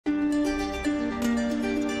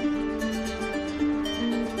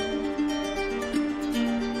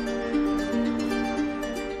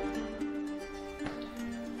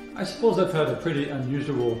suppose I've had a pretty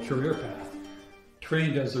unusual career path.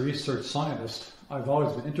 Trained as a research scientist, I've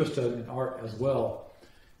always been interested in art as well.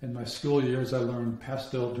 In my school years, I learned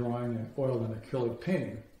pastel drawing and oil and acrylic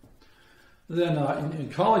painting. Then in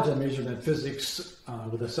college, I majored in physics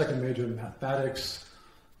with a second major in mathematics.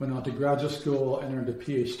 Went on to graduate school and earned a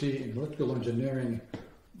PhD in electrical engineering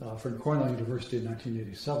from Cornell University in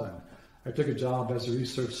 1987. I took a job as a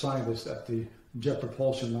research scientist at the Jet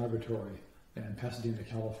Propulsion Laboratory in Pasadena,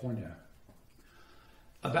 California.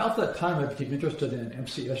 About that time, I became interested in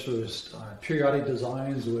MC Escher's periodic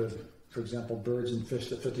designs with, for example, birds and fish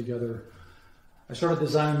that fit together. I started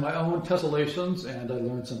designing my own tessellations, and I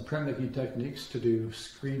learned some printmaking techniques to do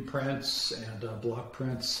screen prints and block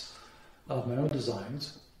prints of my own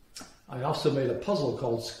designs. I also made a puzzle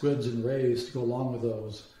called Squids and Rays to go along with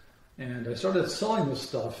those. And I started selling this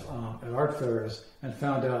stuff at art fairs and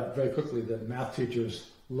found out very quickly that math teachers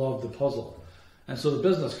loved the puzzle. And so the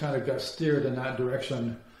business kind of got steered in that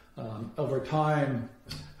direction. Over time,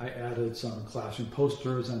 I added some classroom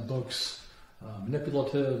posters and books,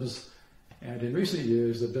 manipulatives, and in recent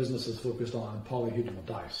years, the business is focused on polyhedral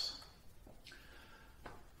dice.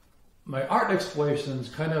 My art explorations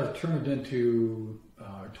kind of turned into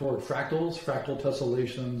toward fractals, fractal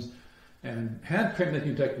tessellations, and hand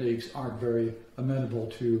printmaking techniques aren't very amenable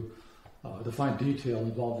to the fine detail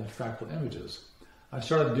involved in fractal images. I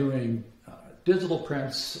started doing digital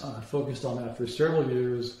prints, focused on that for several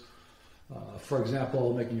years. For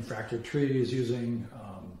example, making fractal trees using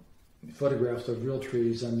photographs of real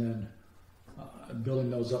trees and then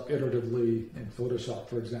building those up iteratively in Photoshop,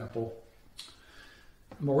 for example.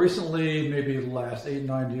 More recently, maybe the last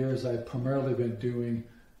 8-9 years, I've primarily been doing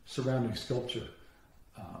ceramic sculpture,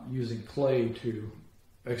 using clay to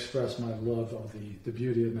express my love of the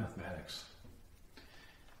beauty of mathematics.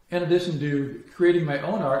 In addition to creating my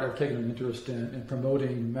own art, I've taken an interest in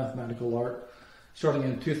promoting mathematical art. Starting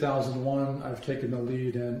in 2001, I've taken the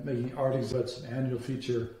lead in making art exhibits an annual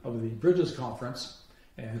feature of the Bridges Conference,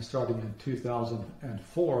 and starting in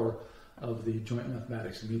 2004 of the Joint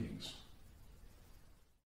Mathematics Meetings.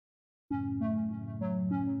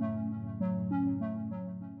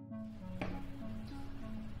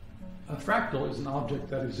 A fractal is an object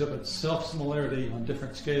that exhibits self-similarity on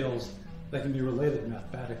different scales that can be related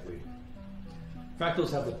mathematically.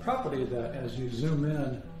 Fractals have the property that as you zoom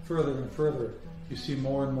in further and further, you see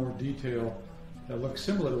more and more detail that looks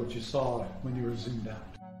similar to what you saw when you were zoomed out.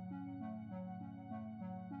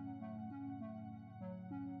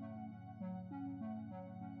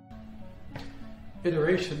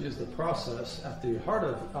 Iteration is the process at the heart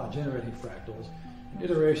of generating fractals. And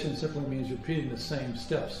iteration simply means repeating the same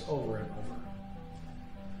steps over and over.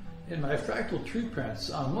 In my fractal tree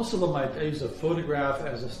prints, most of them I use a photograph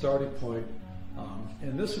as a starting point.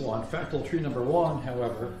 In this one, fractal tree number 1,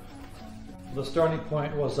 however, the starting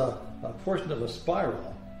point was a portion of a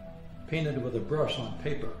spiral painted with a brush on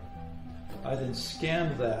paper. I then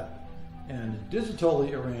scanned that and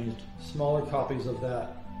digitally arranged smaller copies of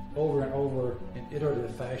that over and over in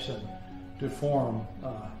iterative fashion to form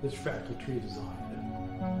this fractal tree design.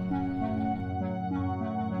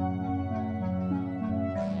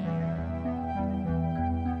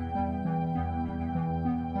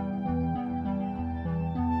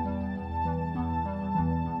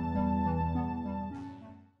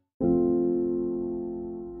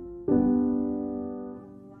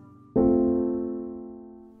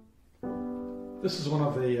 This is one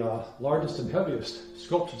of the largest and heaviest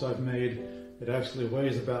sculptures I've made. It actually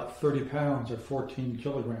weighs about 30 pounds or 14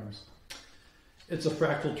 kilograms. It's a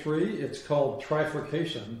fractal tree. It's called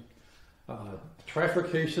trifurcation.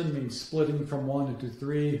 Trifurcation means splitting from 1 into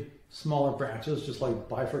 3 smaller branches, just like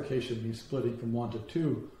bifurcation means splitting from 1 to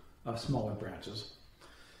 2 smaller branches.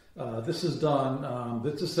 This is done,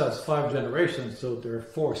 this just has 5 generations, so there are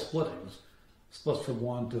 4 splittings. Splits from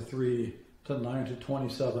 1 to 3 to 9 to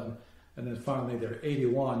 27, and then finally there are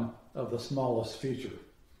 81 of the smallest feature.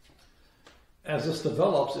 As this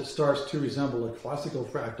develops, it starts to resemble a classical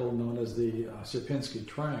fractal known as the Sierpinski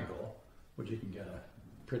triangle, which you can get a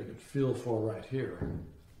pretty good feel for right here.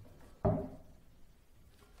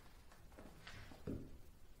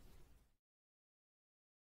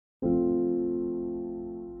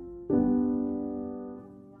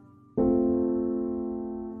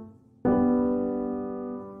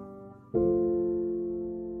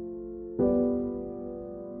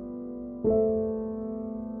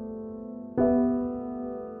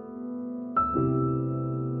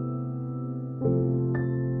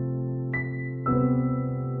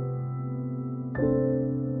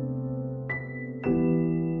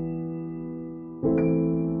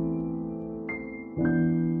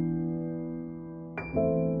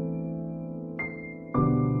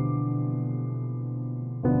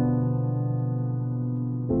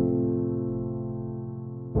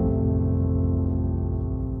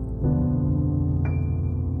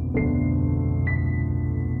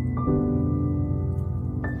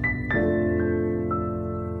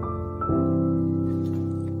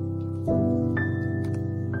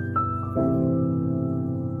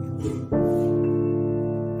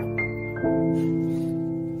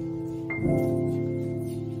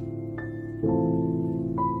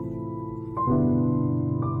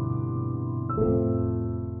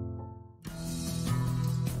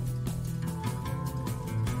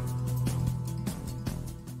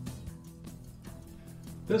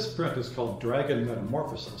 This print is called Dragon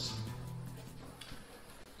Metamorphosis.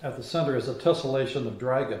 At the center is a tessellation of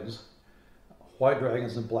dragons, white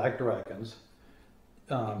dragons and black dragons.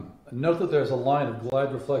 Note that there's a line of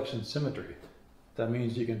glide reflection symmetry. That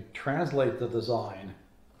means you can translate the design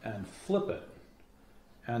and flip it.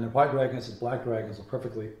 And the white dragons and black dragons will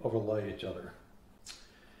perfectly overlay each other.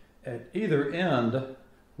 At either end,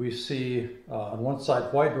 we see on one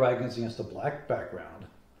side white dragons against a black background.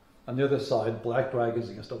 On the other side, black dragons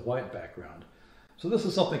against a white background. So this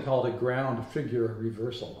is something called a ground figure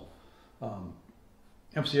reversal.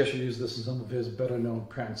 MC Escher used this in some of his better known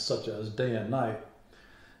prints such as Day and Night.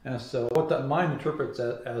 And so what that mind interprets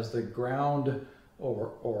as the ground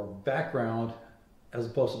or background as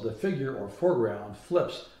opposed to the figure or foreground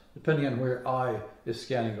flips depending on where eye is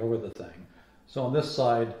scanning over the thing. So on this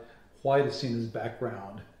side, white is seen as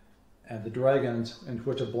background, and the dragons in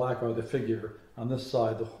which are black are the figure. On this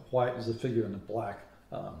side, the white is the figure and the black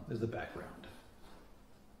is the background.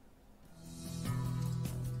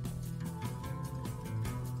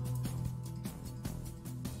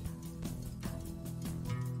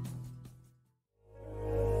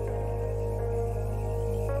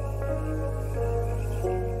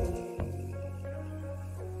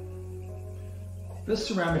 This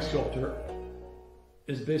ceramic sculpture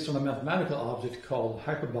is based on a mathematical object called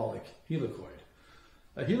hyperbolic helicoid.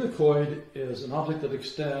 A helicoid is an object that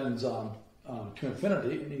extends to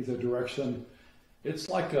infinity in either direction. It's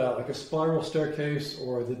like a spiral staircase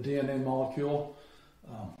or the DNA molecule.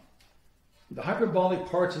 The hyperbolic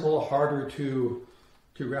part's a little harder to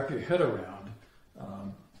wrap your head around.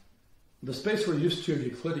 The space we're used to,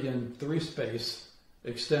 Euclidean 3 space,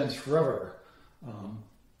 extends forever.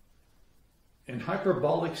 In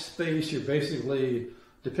hyperbolic space, you're basically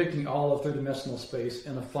depicting all of three-dimensional space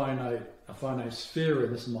in a finite sphere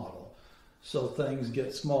in this model. So things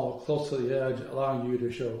get small, close to the edge, allowing you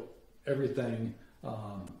to show everything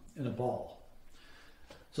in a ball.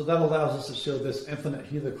 So that allows us to show this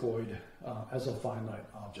infinite helicoid as a finite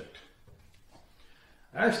object.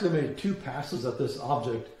 I actually made 2 passes at this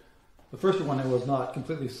object. The first one I was not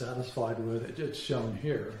completely satisfied with. It's shown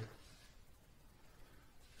here.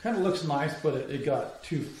 Kind of looks nice, but it got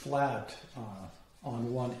too flat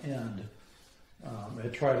on one end. I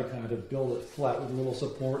tried to kind of build it flat with a little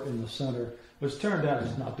support in the center, which turned out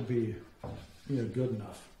just not to be good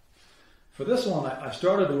enough. For this one, I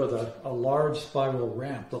started with a large spiral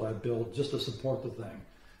ramp that I built just to support the thing.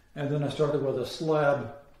 And then I started with a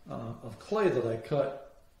slab of clay that I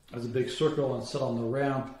cut as a big circle and set on the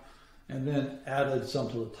ramp, and then added some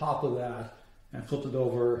to the top of that and flipped it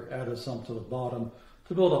over, added some to the bottom,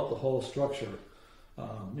 to build up the whole structure.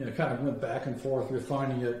 Kind of went back and forth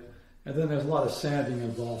refining it, and then there's a lot of sanding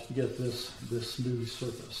involved to get this smooth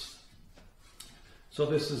surface. So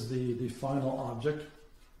this is the final object.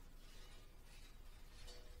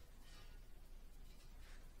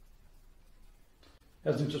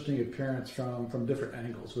 Has an interesting appearance from different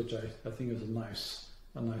angles, which I think is a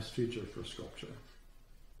nice feature for sculpture.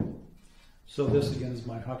 So this again is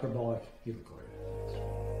my hyperbolic helicoid.